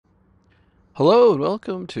Hello and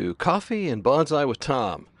welcome to Coffee and Bonsai with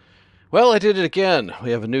Tom. Well, I did it again.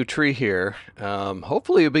 We have a new tree here.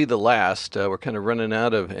 Hopefully, it'll be the last. We're kind of running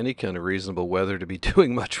out of any kind of reasonable weather to be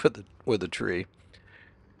doing much with the tree.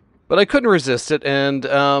 But I couldn't resist it, and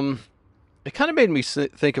it kind of made me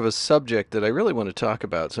think of a subject that I really want to talk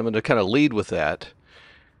about. So I'm going to kind of lead with that,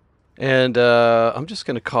 and I'm just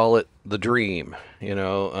going to call it the dream.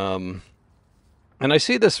 And I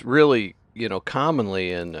see this really,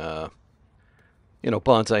 commonly in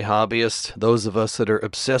bonsai hobbyists, those of us that are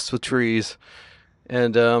obsessed with trees.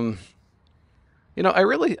 And, I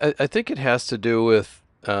think it has to do with,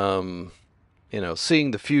 seeing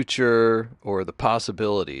the future or the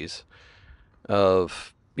possibilities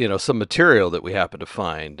of, some material that we happen to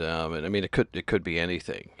find. And I mean, it could be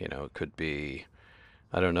anything, it could be,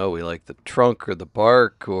 I don't know, we like the trunk or the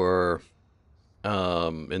bark or,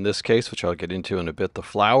 in this case, which I'll get into in a bit, the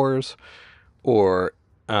flowers or,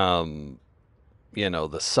 um,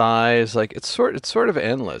 the size, like it's sort of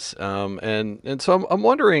endless. And so I'm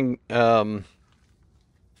wondering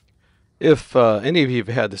if any of you have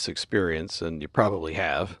had this experience, and you probably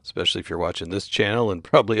have, especially if you're watching this channel and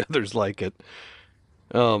probably others like it.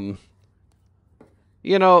 um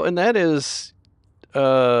and that is,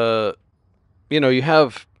 uh you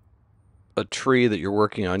have a tree that you're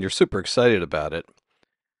working on, you're super excited about it.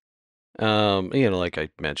 Like I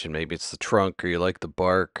mentioned, maybe it's the trunk, or you like the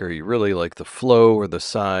bark, or you really like the flow or the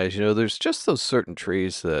size. There's just those certain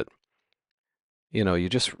trees that you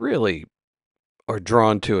just really are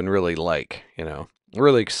drawn to and really like,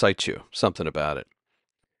 really excites you, something about it.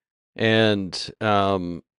 And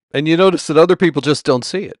and you notice that other people just don't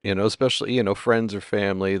see it, especially, friends or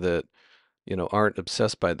family that, aren't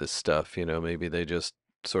obsessed by this stuff. Maybe they just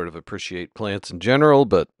sort of appreciate plants in general,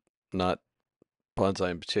 but not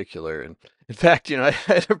bonsai in particular. And in fact, I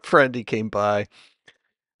had a friend, he came by.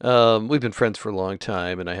 We've been friends for a long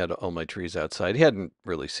time, and I had all my trees outside. He hadn't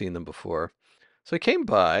really seen them before. So he came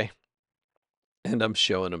by, and I'm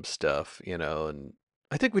showing him stuff, and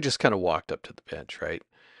I think we just kind of walked up to the bench, right?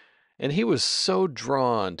 And he was so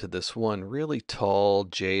drawn to this one really tall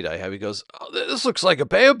jade I have. He goes, "Oh, this looks like a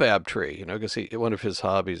baobab tree," because one of his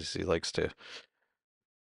hobbies, he likes to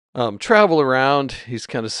travel around. He's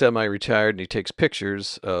kind of semi-retired, and he takes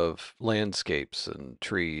pictures of landscapes and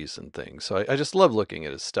trees and things. So I just love looking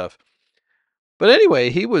at his stuff. But anyway,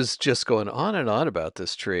 he was just going on and on about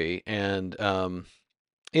this tree, and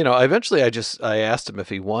eventually I asked him if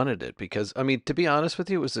he wanted it, because I mean, to be honest with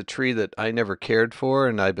you, it was a tree that I never cared for,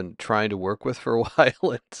 and I've been trying to work with for a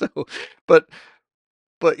while. And so, but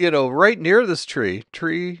right near this trees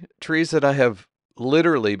that I have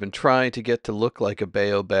literally been trying to get to look like a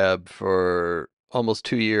baobab for almost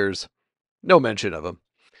 2 years, no mention of them.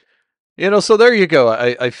 So there you go.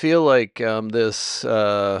 I feel like this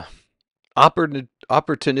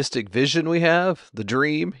opportunistic vision we have, the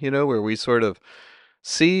dream, where we sort of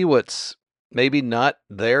see what's maybe not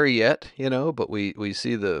there yet, but we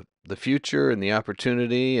see the future and the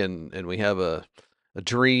opportunity, and we have a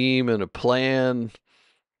dream and a plan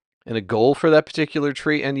and a goal for that particular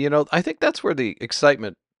tree. And I think that's where the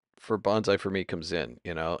excitement for bonsai for me comes in,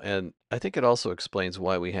 and I think it also explains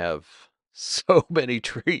why we have so many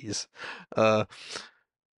trees, uh,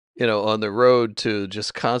 on the road to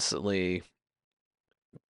just constantly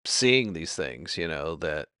seeing these things,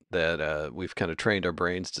 that we've kind of trained our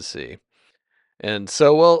brains to see. And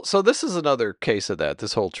so, well, so this is another case of that,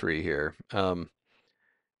 this whole tree here. And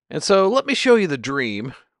so let me show you the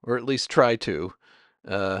dream, or at least try to,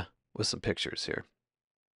 uh, with some pictures here.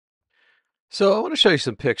 So I want to show you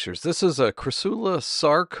some pictures. This is a Crassula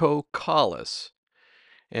Saurcocaulis,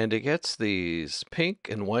 and it gets these pink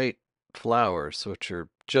and white flowers, which are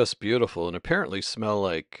just beautiful and apparently smell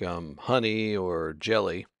like honey or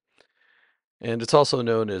jelly. And it's also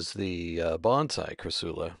known as the bonsai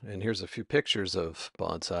Crassula. And here's a few pictures of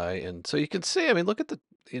bonsai. And so you can see, I mean, look at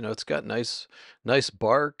it's got nice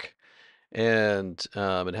bark, and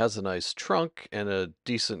it has a nice trunk and a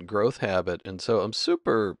decent growth habit. And so I'm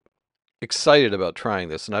super excited about trying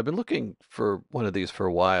this. And I've been looking for one of these for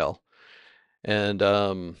a while. And,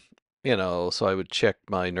 so I would check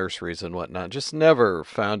my nurseries and whatnot, just never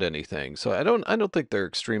found anything. So I don't think they're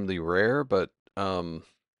extremely rare, but,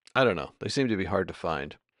 I don't know. They seem to be hard to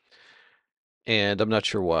find. And I'm not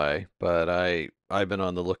sure why, but I've been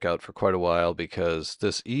on the lookout for quite a while, because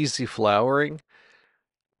this easy flowering,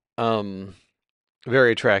 um,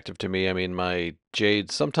 very attractive to me. I mean, my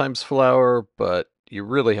jades sometimes flower, but you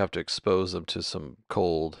really have to expose them to some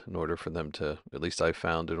cold in order for them to, at least I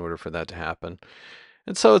found, in order for that to happen.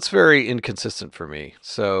 And so it's very inconsistent for me.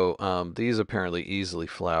 So these apparently easily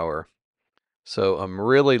flower. So I'm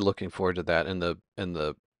really looking forward to that. And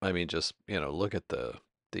the I mean, just look at the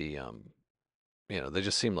they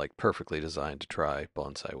just seem like perfectly designed to try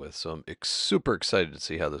bonsai with. So I'm super excited to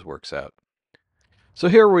see how this works out. So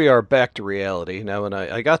here we are back to reality. Now, when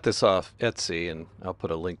I got this off Etsy, and I'll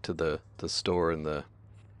put a link to the store and the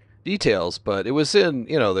details, but it was in,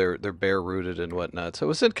 they're bare rooted and whatnot. So it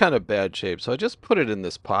was in kind of bad shape. So I just put it in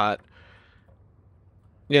this pot,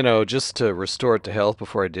 just to restore it to health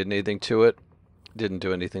before I did anything to it. Didn't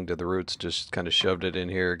do anything to the roots, just kind of shoved it in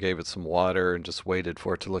here, gave it some water, and just waited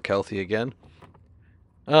for it to look healthy again.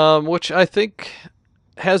 Which I think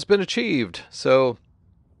has been achieved. So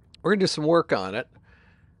we're gonna do some work on it,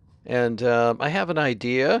 and I have an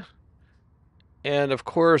idea. And of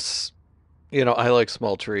course, I like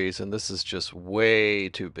small trees, and this is just way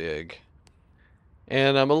too big.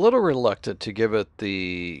 And I'm a little reluctant to give it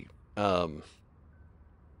the um,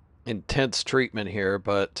 intense treatment here,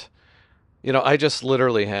 but I just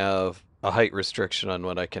literally have a height restriction on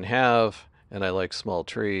what I can have, and I like small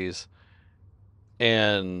trees.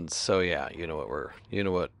 And so yeah, you know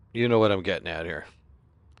what I'm getting at here.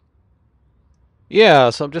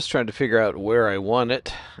 Yeah, so I'm just trying to figure out where I want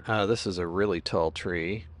it. This is a really tall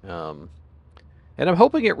tree. And I'm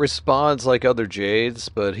hoping it responds like other jades,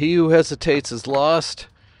 but he who hesitates is lost.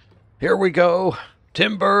 Here we go.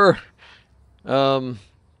 Timber. Um,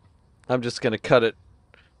 I'm just going to cut it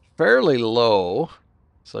fairly low.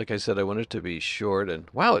 So like I said, I want it to be short, and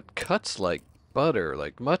wow, it cuts like butter,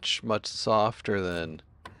 like much, much softer than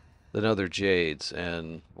other jades.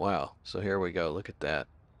 And wow, so here we go. Look at that.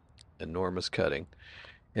 Enormous cutting.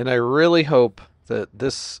 And I really hope that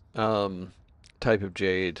this type of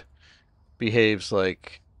jade behaves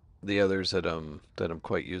like the others that I'm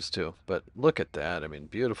quite used to. But look at that. I mean,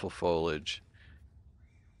 beautiful foliage.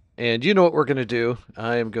 And you know what we're going to do?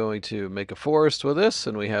 I am going to make a forest with this,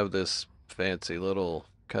 and we have this fancy little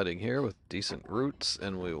cutting here with decent roots,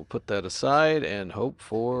 and we will put that aside and hope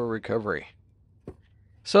for recovery.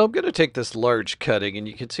 So I'm going to take this large cutting, and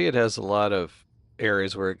you can see it has a lot of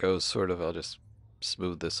areas where it goes sort of, I'll just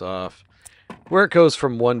smooth this off, where it goes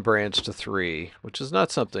from one branch to three, which is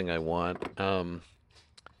not something I want. But,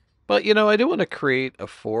 I do want to create a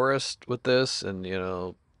forest with this, and,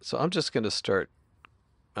 so I'm just going to start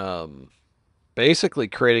um, basically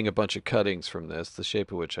creating a bunch of cuttings from this, the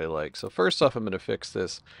shape of which I like. So first off, I'm going to fix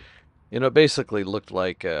this. It basically looked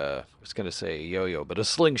like, I was going to say a yo-yo, but a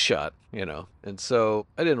slingshot, And so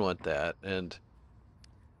I didn't want that. And,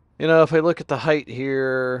 if I look at the height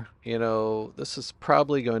here, this is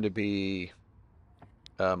probably going to be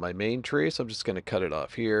my main tree. So I'm just going to cut it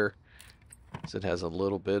off here. So it has a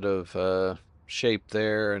little bit of shape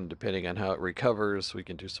there, and depending on how it recovers, we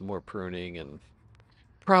can do some more pruning and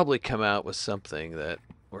probably come out with something that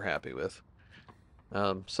we're happy with.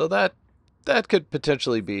 So that could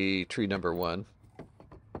potentially be tree number one.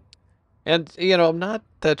 And I'm not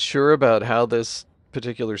that sure about how this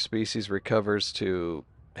particular species recovers to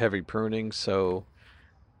heavy pruning, so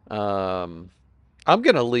um, I'm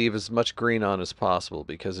gonna leave as much green on as possible,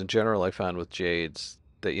 because in general I found with jades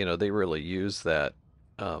that they really use that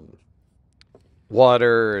um,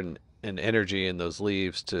 water and energy in those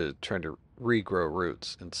leaves to trying to regrow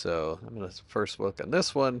roots. And so I'm gonna first look on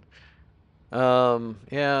this one.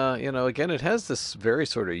 Yeah, again, it has this very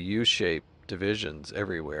sort of U-shaped divisions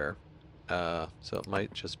everywhere. So it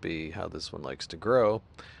might just be how this one likes to grow.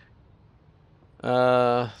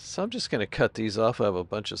 So I'm just going to cut these off. I have a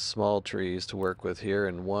bunch of small trees to work with here,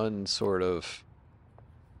 and one sort of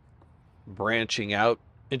branching out,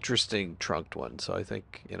 interesting trunked one. So I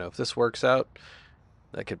think, if this works out,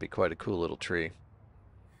 that could be quite a cool little tree.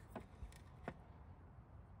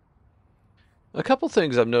 A couple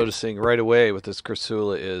things I'm noticing right away with this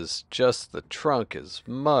Crassula is just the trunk is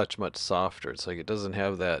much, much softer. It's like it doesn't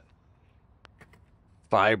have that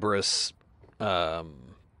fibrous, I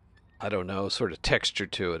don't know, sort of texture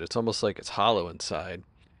to it. It's almost like it's hollow inside.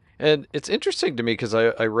 And it's interesting to me because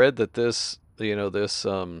I read that this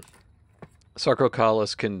Saurcocaulis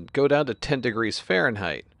can go down to 10 degrees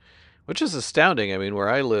Fahrenheit, which is astounding. I mean, where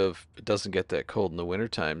I live, it doesn't get that cold in the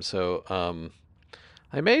wintertime. So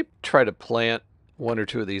I may try to plant one or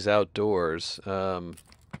two of these outdoors.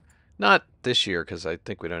 Not this year, because I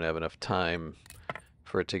think we don't have enough time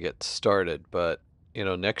for it to get started, but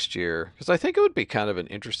next year, because I think it would be kind of an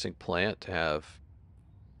interesting plant to have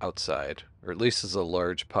outside, or at least as a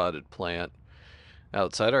large potted plant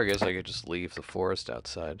outside. Or I guess I could just leave the forest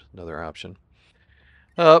outside, another option.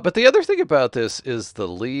 But the other thing about this is the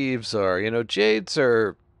leaves are, jades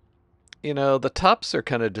are, the tops are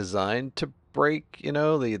kind of designed to break, you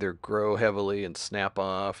know, they either grow heavily and snap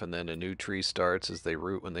off, and then a new tree starts as they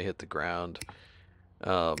root when they hit the ground.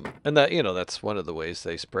 And that, you know, that's one of the ways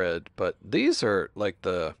they spread. But these are like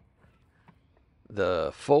the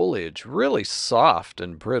foliage really soft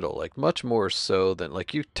and brittle, like much more so than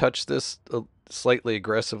like you touch this slightly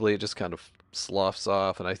aggressively, it just kind of sloughs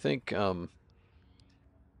off. And I think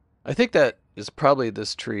that is probably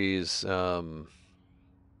this tree's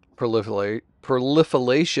proliferation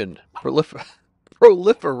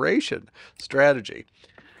proliferation strategy.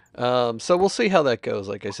 So we'll see how that goes.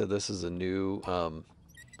 Like I said, this is a new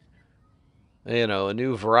you know, a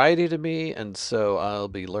new variety to me, and so I'll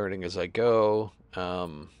be learning as I go.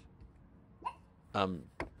 I'm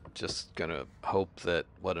just gonna hope that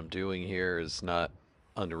what I'm doing here is not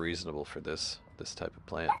unreasonable for this type of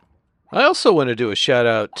plant. I also want to do a shout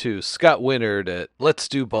out to Scott Winnard at Let's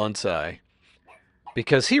Do Bonsai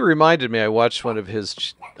because he reminded me. I watched one of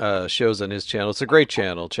his shows on his channel. It's a great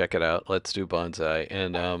channel. Check it out. Let's Do Bonsai,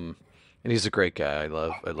 and he's a great guy.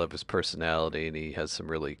 I love his personality, and he has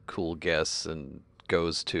some really cool guests and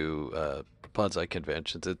goes to bonsai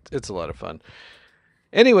conventions. It's a lot of fun.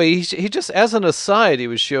 Anyway, he just, as an aside, he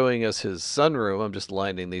was showing us his sunroom. I'm just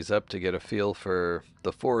lining these up to get a feel for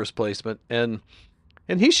the forest placement, and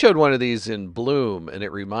he showed one of these in bloom, and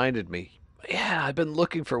it reminded me, yeah, I've been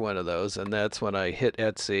looking for one of those, and that's when I hit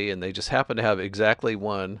Etsy, and they just happen to have exactly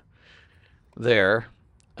one there.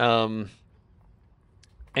 Um,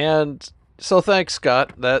 and so thanks,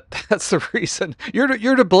 Scott. That's the reason you're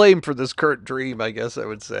to blame for this current dream, I guess I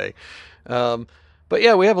would say. Um, but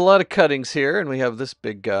yeah, we have a lot of cuttings here, and we have this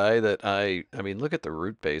big guy that I mean, look at the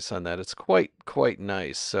root base on that. It's quite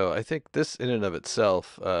nice. So I think this in and of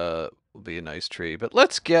itself will be a nice tree. But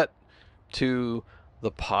let's get to the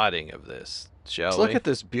potting of this, shall we? Look at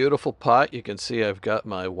this beautiful pot. You can see I've got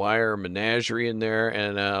my wire menagerie in there,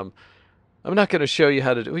 and I'm not going to show you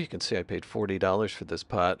how to do. Oh, you can see I paid $40 for this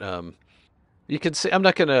pot. You can see I'm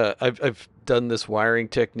not gonna. I've done this wiring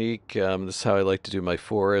technique. This is how I like to do my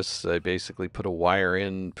forests. I basically put a wire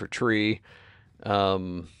in per tree.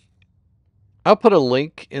 Um, I'll put a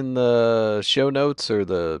link in the show notes or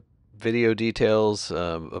the video details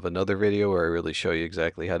of another video where I really show you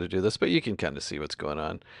exactly how to do this. But you can kind of see what's going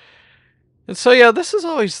on. And so yeah, this is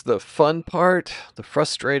always the fun part, the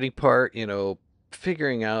frustrating part. You know,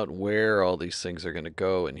 figuring out where all these things are going to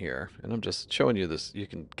go in here. And I'm just showing you this. You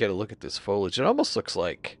can get a look at this foliage. It almost looks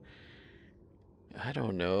like, I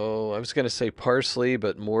don't know, I was going to say parsley,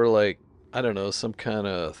 but more like, I don't know, some kind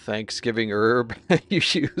of Thanksgiving herb you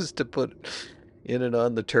use to put in and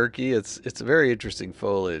on the turkey. It's a very interesting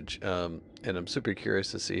foliage, and I'm super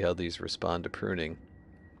curious to see how these respond to pruning.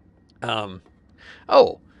 Um,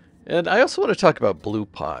 oh, and I also want to talk about blue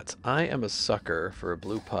pots. I am a sucker for a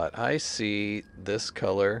blue pot. I see this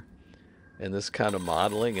color and this kind of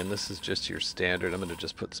modeling, and this is just your standard. I'm going to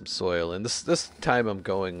just put some soil in. This time I'm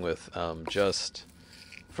going with just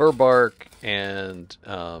fir bark and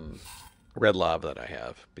red lava that I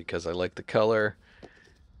have because I like the color,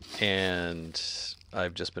 and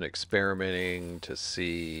I've just been experimenting to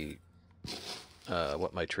see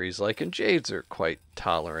what my trees like, and jades are quite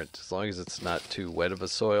tolerant as long as it's not too wet of a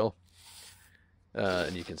soil.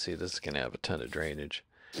 And you can see this can have a ton of drainage.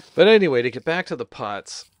 But anyway, to get back to the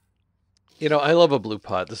pots, you know, I love a blue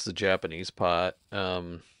pot. This is a Japanese pot.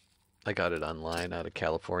 I got it online out of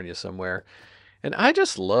California somewhere. And I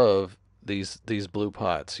just love these blue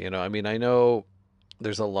pots. You know, I mean, I know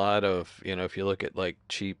there's a lot of, you know, if you look at like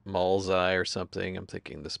cheap Malzai or something, I'm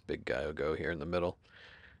thinking this big guy will go here in the middle.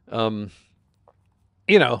 Um,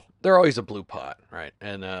 you know, they're always a blue pot, right?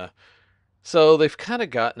 And so they've kind of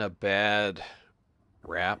gotten a bad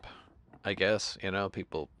rap, I guess. You know,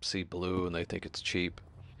 people see blue and they think it's cheap.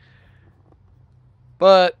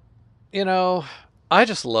 But, you know, I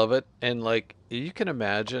just love it. And like, you can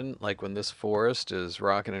imagine, like, when this forest is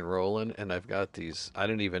rocking and rolling, and I've got these, I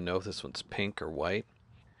don't even know if this one's pink or white,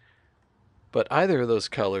 but either of those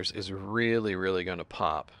colors is really, really going to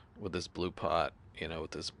pop with this blue pot, you know,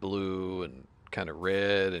 with this blue and kind of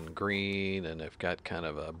red and green, and I've got kind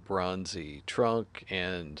of a bronzy trunk,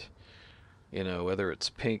 and, you know, whether it's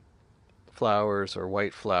pink flowers or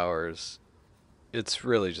white flowers, it's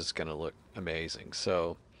really just going to look amazing.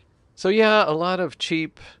 So yeah, a lot of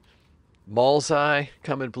cheap Malzai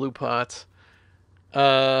come in blue pots.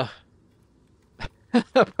 Uh,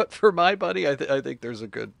 but for my buddy, I think there's a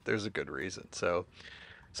good reason. So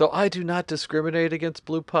I do not discriminate against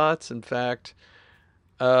blue pots. In fact,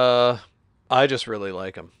 uh, I just really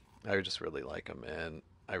like them. I just really like them, and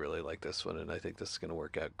I really like this one, and I think this is going to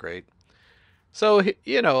work out great. So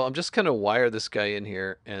you know, I'm just going to wire this guy in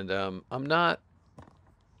here, and I'm not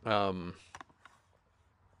um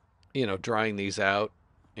drying these out.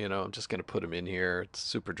 I'm just going to put them in here. It's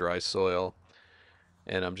super dry soil,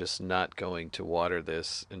 and I'm just not going to water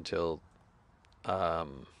this until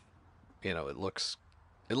um, it looks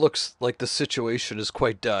like the situation is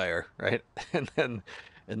quite dire, right?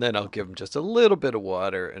 And then I'll give them just a little bit of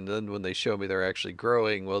water, and then when they show me they're actually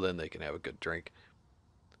growing, well, then they can have a good drink.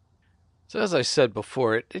 So as I said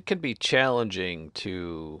before, it can be challenging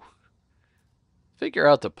to figure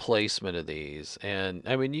out the placement of these. And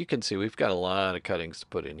I mean, you can see we've got a lot of cuttings to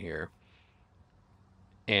put in here.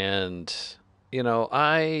 And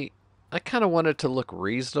I kind of want it to look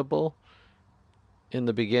reasonable in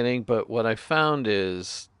the beginning, but what I found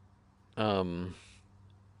is um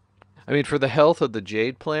I mean, for the health of the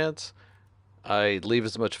jade plants, I leave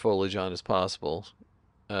as much foliage on as possible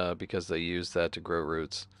because they use that to grow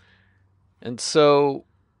roots. And so,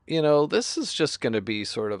 this is just going to be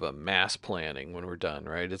sort of a mass planting when we're done,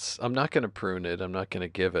 right? I'm not going to prune it. I'm not going to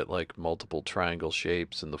give it like multiple triangle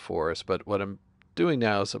shapes in the forest. But what I'm doing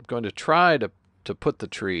now is I'm going to try to put the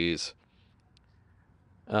trees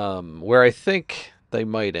where I think they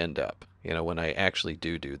might end up. When I actually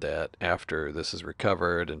do that after this is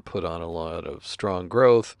recovered and put on a lot of strong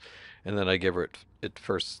growth, and then I give it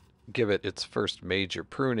its first major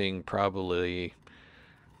pruning, probably.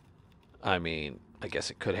 I mean, I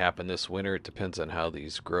guess it could happen this winter. It depends on how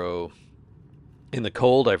these grow. In the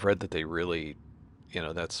cold, I've read that they really,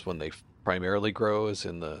 that's when they primarily grow is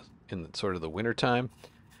in sort of the winter time.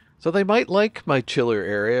 So they might like my chiller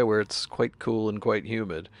area where it's quite cool and quite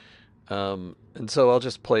humid. And so I'll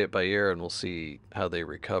just play it by ear and we'll see how they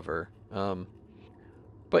recover.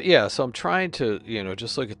 But yeah, so I'm trying to,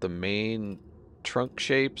 just look at the main trunk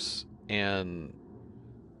shapes and,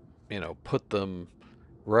 put them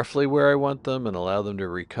roughly where I want them and allow them to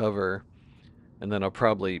recover. And then I'll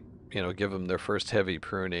probably, give them their first heavy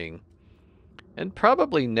pruning. And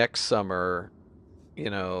probably next summer, you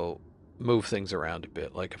know, move things around a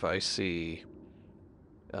bit. Like if I see,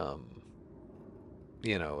 um,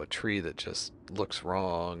 a tree that just looks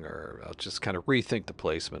wrong, or I'll just kind of rethink the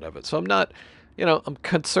placement of it. So I'm not, I'm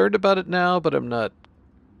concerned about it now, but I'm not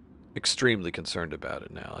extremely concerned about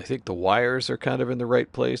it now. I think the wires are kind of in the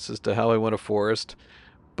right place as to how I want a forest,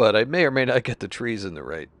 but I may or may not get the trees in the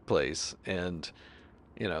right place. And,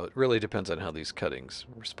 it really depends on how these cuttings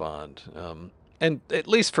respond. And at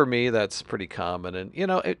least for me, that's pretty common. And,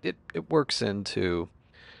 it works into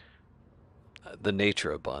the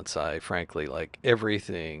nature of bonsai, frankly. Like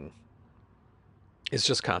everything is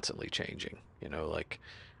just constantly changing, like,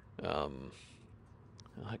 um,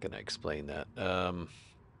 how can I explain that?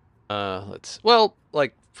 Well,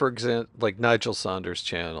 like for example, like Nigel Saunders'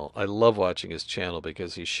 channel. I love watching his channel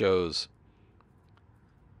because he shows,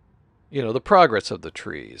 the progress of the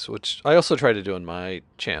trees, which I also try to do on my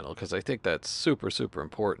channel because I think that's super, super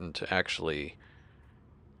important to actually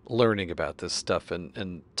learning about this stuff.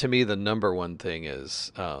 And to me, the number one thing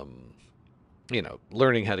is,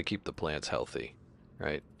 learning how to keep the plants healthy,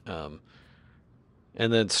 right? And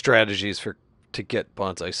then strategies to get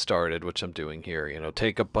bonsai started, which I'm doing here.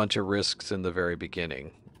 Take a bunch of risks in the very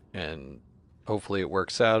beginning, and hopefully it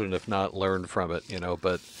works out. And if not, learn from it.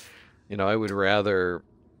 But I would rather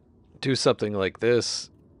do something like this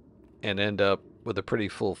and end up with a pretty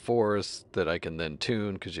full forest that I can then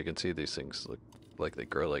tune, because you can see these things look like they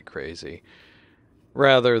grow like crazy,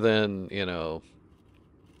 rather than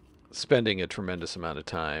spending a tremendous amount of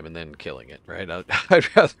time and then killing it. Right?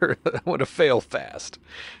 I'd rather I want to fail fast.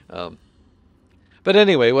 Um, But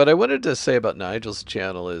anyway, what I wanted to say about Nigel's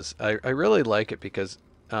channel is I really like it because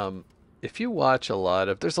if you watch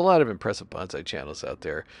there's a lot of impressive bonsai channels out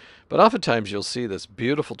there, but oftentimes you'll see this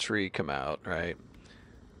beautiful tree come out, right?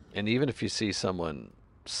 And even if you see someone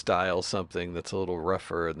style something that's a little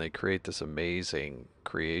rougher and they create this amazing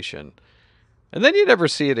creation, and then you never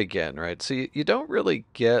see it again, right? So you don't really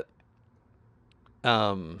get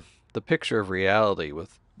the picture of reality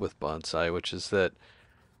with bonsai, which is that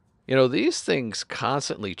these things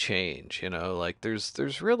constantly change. Like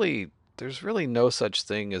there's really no such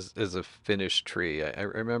thing as a finished tree. I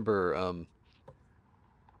remember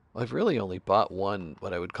I've really only bought one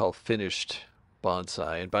what I would call finished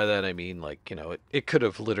bonsai, and by that I mean like it could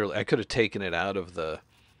have literally I could have taken it out of the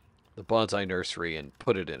bonsai nursery and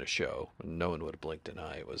put it in a show, and no one would have blinked an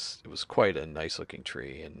eye. It was quite a nice looking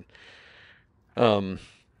tree, and um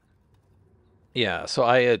yeah, so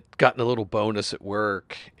I had gotten a little bonus at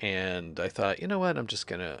work, and I thought, you know what, I'm just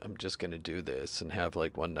gonna do this and have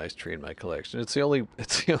like one nice tree in my collection. It's the only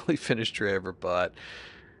it's the only finished tree I ever bought.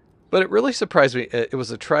 But it really surprised me. It was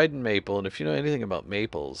a trident maple, and if you know anything about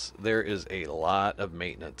maples, there is a lot of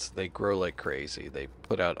maintenance. They grow like crazy. They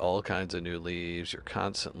put out all kinds of new leaves. You're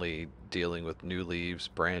constantly dealing with new leaves,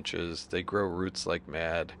 branches. They grow roots like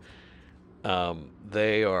mad.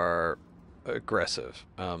 They are aggressive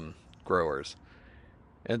growers.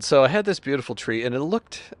 And so I had this beautiful tree, and it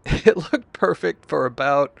looked it looked perfect for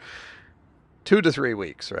about 2 to 3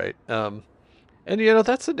 weeks, right? And you know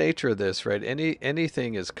that's the nature of this, right?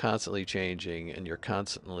 Anything is constantly changing, and you're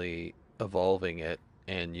constantly evolving it,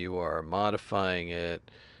 and you are modifying it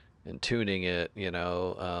and tuning it.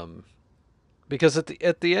 Because at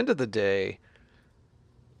the end of the day,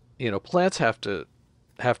 plants have to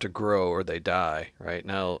grow or they die, right?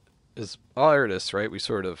 Now, as artists, right, we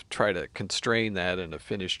sort of try to constrain that in a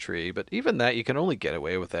finished tree, but even that you can only get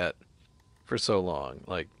away with that for so long.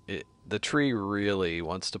 The tree really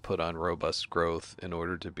wants to put on robust growth in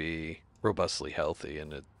order to be robustly healthy,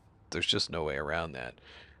 and there's just no way around that.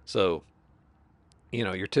 So,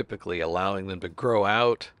 you're typically allowing them to grow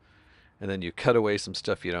out, and then you cut away some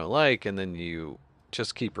stuff you don't like, and then you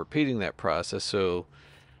just keep repeating that process. So,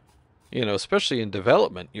 especially in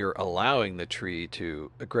development, you're allowing the tree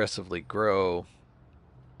to aggressively grow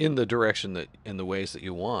in the direction that in the ways that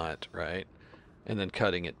you want, right? And then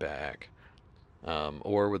cutting it back.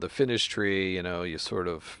 Or with a finished tree, you sort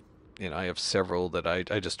of, I have several that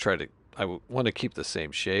I just try to, want to keep the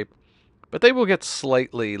same shape, but they will get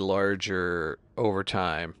slightly larger over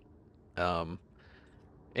time. Um,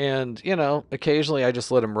 and, occasionally I just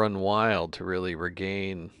let them run wild to really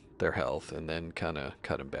regain their health and then kind of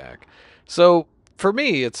cut them back. So for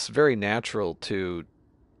me, it's very natural to,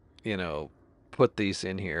 you know, put these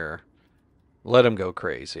in here, let them go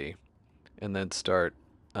crazy, and then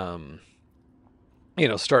um,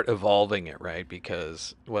 start evolving it, right?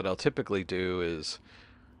 Because what I'll typically do is,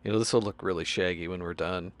 this will look really shaggy when we're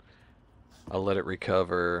done. I'll let it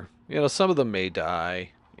recover. Some of them may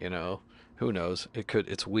die, who knows?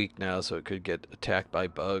 It's weak now, so it could get attacked by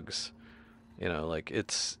bugs. Like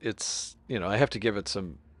I have to give it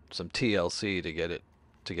some TLC to get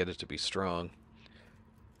it to be strong.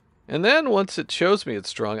 And then once it shows me it's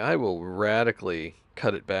strong, I will radically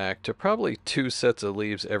cut it back to probably 2 sets of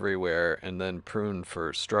leaves everywhere and then prune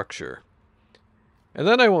for structure. And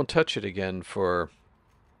then I won't touch it again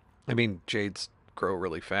I mean, jades grow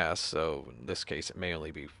really fast, so in this case it may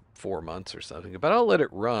only be 4 months or something, but I'll let it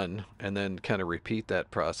run and then kind of repeat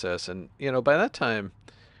that process. And, by that time,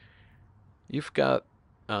 you've got,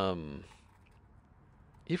 um,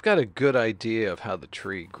 you've got a good idea of how the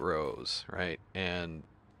tree grows, right? And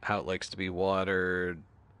how it likes to be watered.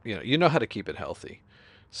 You know how to keep it healthy.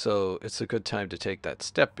 So it's a good time to take that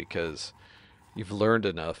step because you've learned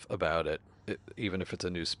enough about it, even if it's a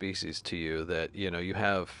new species to you, that you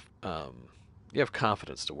have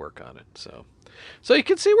confidence to work on it. So you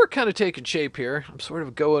can see we're kind of taking shape here. I'm sort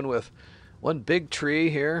of going with one big tree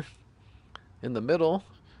here in the middle,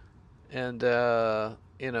 and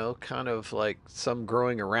kind of like some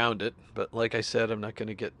growing around it. But like I said, I'm not going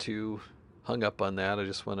to get too hung up on that. I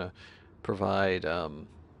just want to provide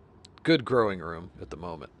good growing room at the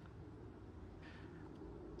moment.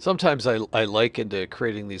 Sometimes I liken to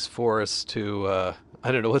creating these forests to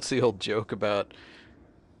I don't know what's the old joke about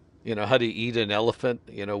how do you eat an elephant,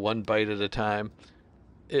 one bite at a time.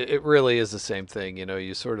 It really is the same thing.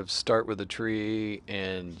 You sort of start with a tree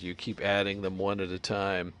and you keep adding them one at a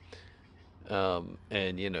time.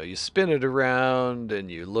 And you spin it around and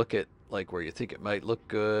you look at like where you think it might look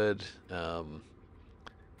good.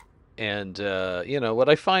 And what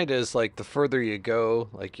I find is like the further you go,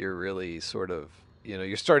 like you're really sort of,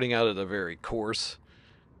 you're starting out at a very coarse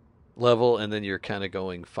level, and then you're kind of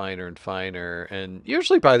going finer and finer. And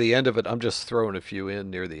usually by the end of it, I'm just throwing a few in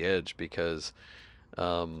near the edge because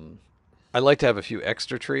um, I like to have a few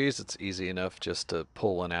extra trees. It's easy enough just to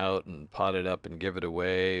pull one out and pot it up and give it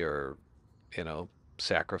away, or you know,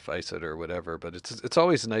 sacrifice it or whatever. But it's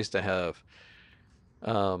always nice to have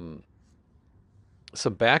um,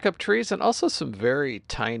 some backup trees and also some very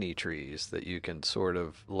tiny trees that you can sort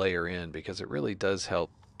of layer in because it really does help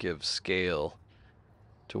give scale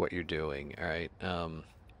to what you're doing. All right. And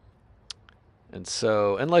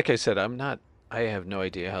like I said, I have no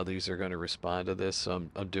idea how these are going to respond to this. So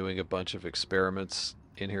I'm doing a bunch of experiments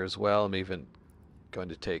in here as well. I'm even going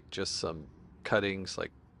to take just some cuttings,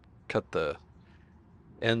 like cut the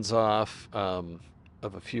ends off of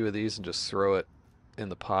a few of these and just throw it in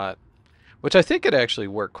the pot, which I think it actually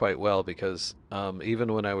worked quite well because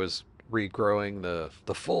even when I was regrowing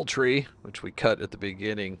the full tree, which we cut at the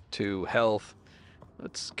beginning, to health,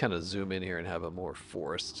 let's kind of zoom in here and have a more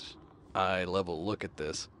forest eye level look at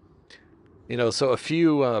this. So a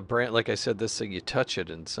few like I said, this thing, you touch it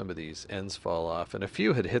and some of these ends fall off, and a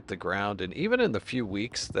few had hit the ground, and even in the few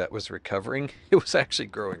weeks that was recovering, it was actually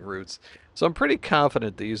growing roots. So I'm pretty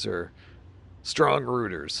confident these are strong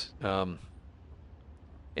rooters. And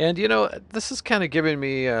this is kind of giving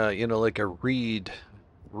me, like a reed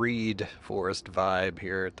forest vibe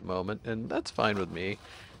here at the moment, and that's fine with me.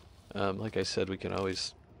 Like I said, we can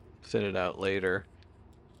always thin it out later.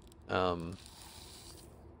 Um,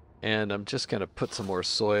 and I'm just gonna put some more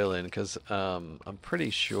soil in because I'm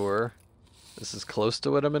pretty sure this is close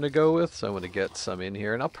to what I'm gonna go with. So I'm gonna get some in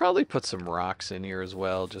here, and I'll probably put some rocks in here as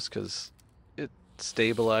well, just because it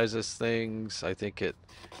stabilizes things. I think it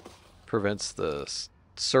prevents the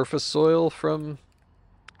surface soil from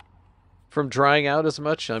drying out as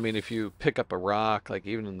much. I mean, if you pick up a rock, like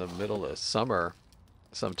even in the middle of summer,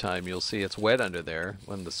 sometime you'll see it's wet under there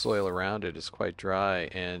when the soil around it is quite dry,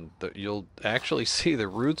 and you'll actually see the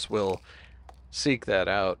roots will seek that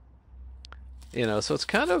out. So it's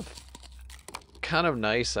kind of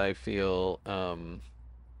nice, I feel.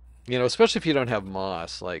 Especially if you don't have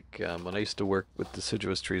moss. Like when I used to work with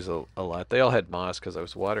deciduous trees a lot, they all had moss because I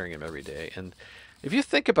was watering them every day. And if you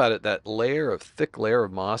think about it, that thick layer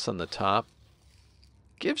of moss on the top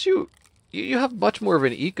gives you have much more of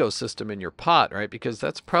an ecosystem in your pot, right? Because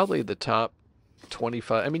that's probably the top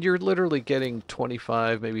 25. I mean, you're literally getting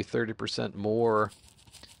 25, maybe 30% more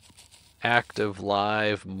active,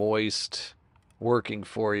 live, moist, working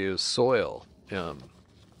for you soil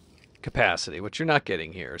capacity, which you're not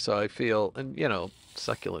getting here. So I feel, and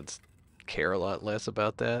succulents care a lot less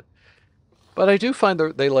about that. But I do find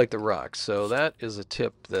that they like the rocks. So that is a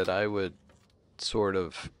tip that I would sort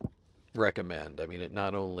of recommend. I mean, it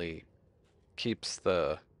not only keeps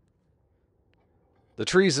the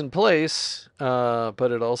trees in place,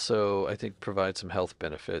 but it also, I think, provides some health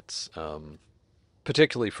benefits,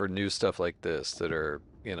 particularly for new stuff like this that are,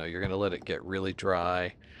 you're going to let it get really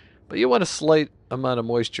dry. But you want a slight amount of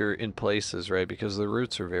moisture in places, right? Because the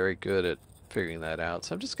roots are very good at figuring that out.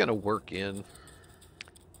 So I'm just going to work in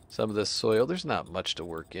some of this soil. There's not much to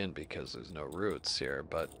work in because there's no roots here.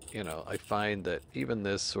 But, I find that even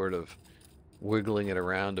this sort of wiggling it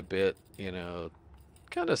around a bit,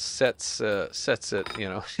 kind of sets it,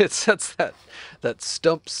 it sets that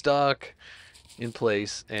stump stock in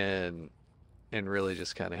place and really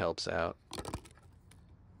just kind of helps out.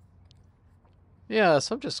 Yeah,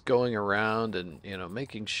 so I'm just going around and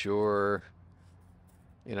making sure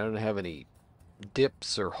I don't have any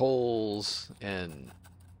dips or holes, and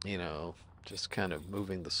just kind of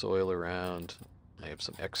moving the soil around. I have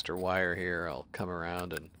some extra wire here. I'll come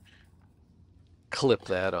around and clip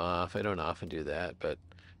that off. I don't often do that, but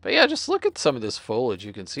yeah, just look at some of this foliage.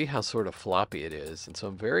 You can see how sort of floppy it is, and so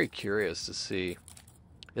I'm very curious to see.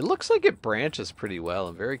 It looks like it branches pretty well.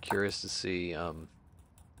 I'm very curious to see,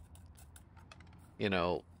 you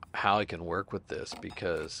know, how I can work with this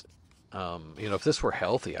because, if this were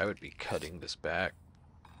healthy, I would be cutting this back,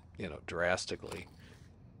 drastically.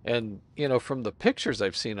 And, from the pictures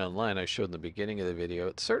I've seen online, I showed in the beginning of the video,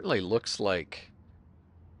 it certainly looks like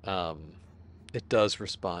um, it does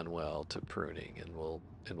respond well to pruning and will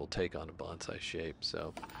take on a bonsai shape.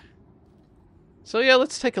 So yeah,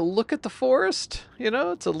 let's take a look at the forest.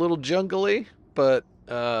 It's a little jungly, but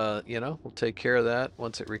we'll take care of that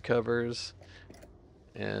once it recovers,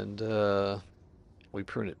 and we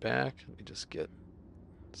prune it back. Let me just get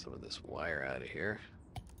some of this wire out of here.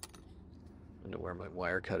 I know where my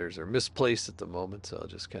wire cutters are misplaced at the moment, so I'll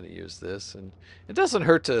just kind of use this. And it doesn't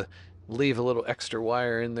hurt to leave a little extra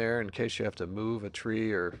wire in there in case you have to move a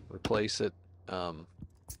tree or replace it.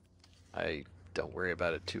 I don't worry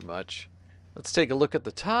about it too much. Let's take a look at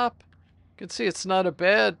the top. You can see it's not a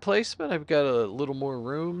bad placement. I've got a little more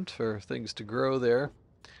room for things to grow there.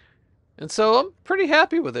 And so I'm pretty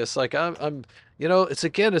happy with this. Like it's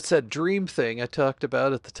that dream thing I talked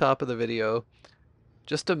about at the top of the video.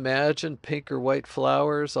 Just imagine pink or white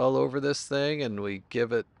flowers all over this thing, and we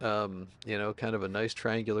give it, kind of a nice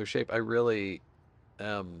triangular shape. I really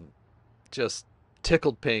am just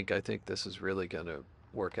tickled pink. I think this is really going to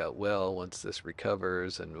work out well once this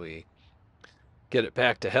recovers and we get it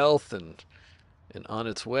back to health and on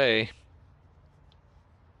its way.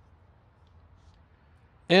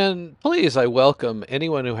 And please, I welcome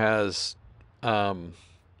anyone who has, some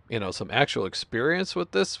actual experience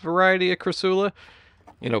with this variety of Crassula.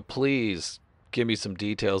 Please give me some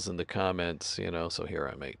details in the comments. So here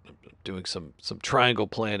I'm doing some triangle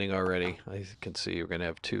planning already. I can see you're gonna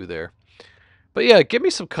have two there. But yeah, give me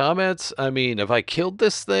some comments. I mean, have I killed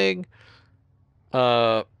this thing?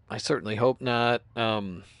 I certainly hope not.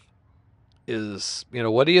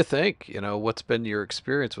 what do you think? What's been your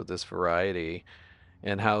experience with this variety,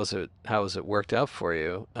 and how has it worked out for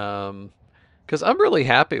you? Because I'm really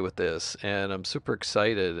happy with this, and I'm super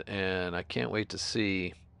excited, and I can't wait to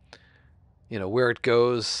see where it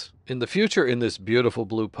goes in the future in this beautiful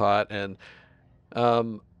blue pot. And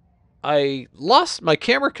um, I lost my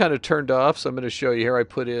camera, kind of turned off, so I'm going to show you here. I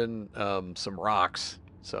put in some rocks,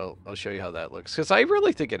 so I'll show you how that looks because I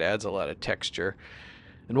really think it adds a lot of texture.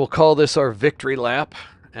 And we'll call this our victory lap.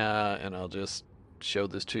 And I'll just show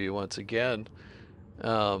this to you once again.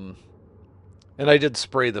 Um, and I did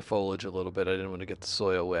spray the foliage a little bit. I didn't want to get the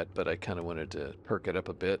soil wet, but I kind of wanted to perk it up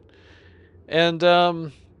a bit. And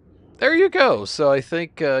there you go. So I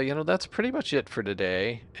think, that's pretty much it for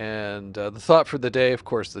today. And the thought for the day, of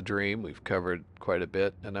course, the dream. We've covered quite a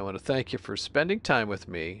bit. And I want to thank you for spending time with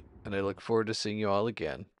me. And I look forward to seeing you all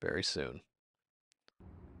again very soon.